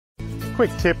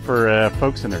Quick tip for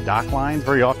folks in their dock lines.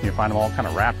 Very often you find them all kind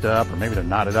of wrapped up, or maybe they're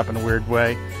knotted up in a weird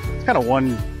way. It's kind of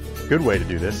one good way to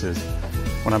do this is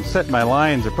when I'm setting my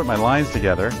lines or putting my lines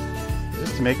together,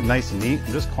 just to make them nice and neat,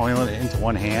 I'm just coiling it into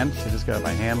one hand. So I just got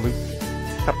my hand loop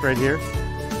cupped right here.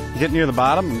 Get near the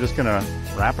bottom, I'm just going to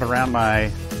wrap it around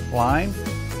my line.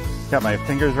 Got my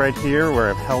fingers right here where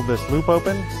I've held this loop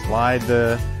open, slide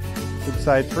the loop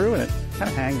side through, and it kind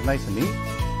of hangs nice and neat.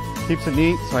 Keeps it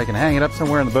neat so I can hang it up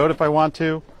somewhere in the boat if I want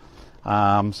to.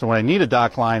 So when I need a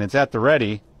dock line, it's at the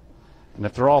ready. And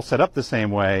if they're all set up the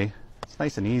same way, it's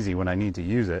nice and easy when I need to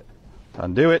use it.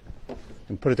 Undo it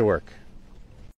and put it to work.